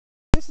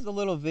is a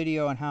little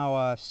video on how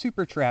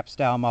Supertrapp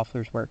style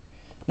mufflers work.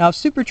 Now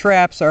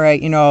Supertrapps,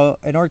 alright, in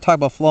order to talk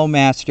about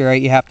Flowmaster,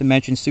 right, you have to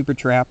mention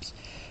Supertrapps.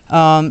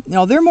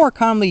 They're more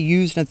commonly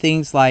used in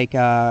things like,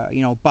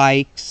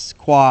 bikes,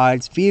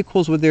 quads,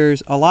 vehicles where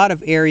there's a lot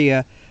of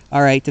area,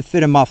 alright, to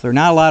fit a muffler.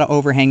 Not a lot of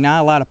overhang, not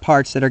a lot of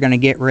parts that are going to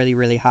get really,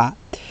 really hot.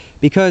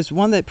 Because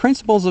one of the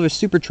principles of a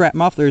Supertrapp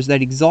muffler is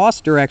that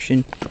exhaust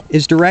direction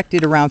is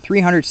directed around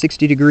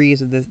 360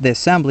 degrees of the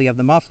assembly of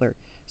the muffler.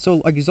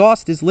 So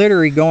exhaust is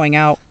literally going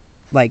out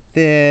like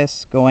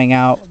this, going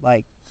out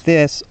like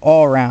this,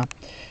 all around.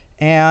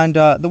 And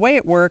the way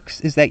it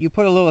works is that you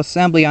put a little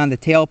assembly on the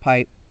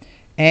tailpipe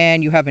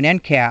and you have an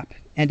end cap.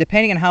 And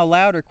depending on how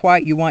loud or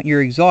quiet you want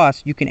your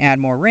exhaust, you can add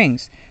more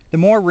rings. The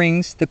more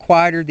rings, the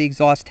quieter the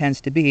exhaust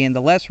tends to be, and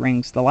the less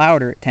rings, the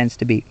louder it tends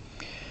to be.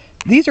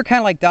 These are kind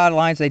of like dotted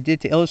lines I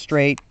did to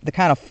illustrate the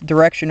kind of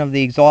direction of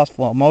the exhaust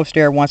flow. Most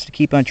air wants to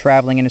keep on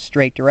traveling in a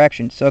straight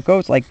direction. So it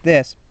goes like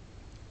this,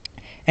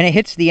 and it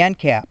hits the end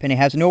cap, and it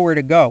has nowhere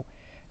to go.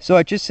 So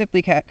it just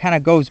simply kind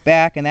of goes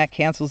back, and that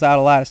cancels out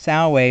a lot of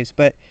sound waves.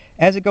 But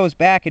as it goes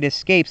back, it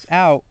escapes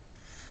out,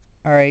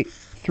 all right,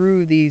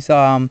 through these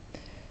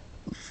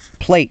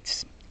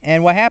plates.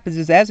 And what happens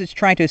is, as it's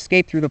trying to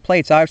escape through the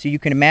plates, obviously you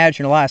can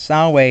imagine a lot of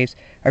sound waves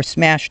are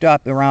smashed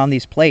up around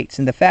these plates.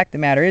 And the fact of the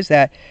matter is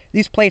that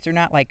these plates are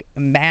not like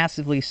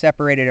massively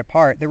separated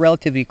apart. They're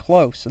relatively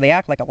close, so they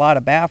act like a lot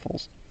of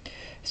baffles.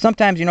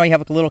 Sometimes, you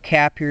have like a little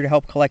cap here to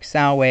help collect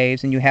sound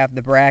waves, and you have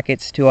the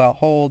brackets to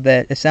hold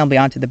the assembly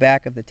onto the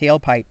back of the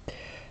tailpipe.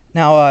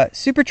 Now,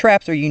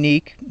 Supertrapps are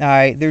unique.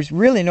 There's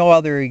really no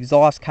other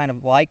exhaust kind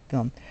of like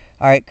them.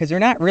 All right, because they're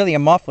not really a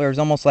muffler. It's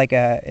almost like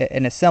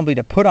an assembly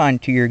to put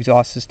onto your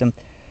exhaust system.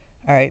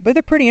 All right, but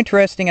they're pretty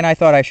interesting, and I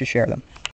thought I should share them.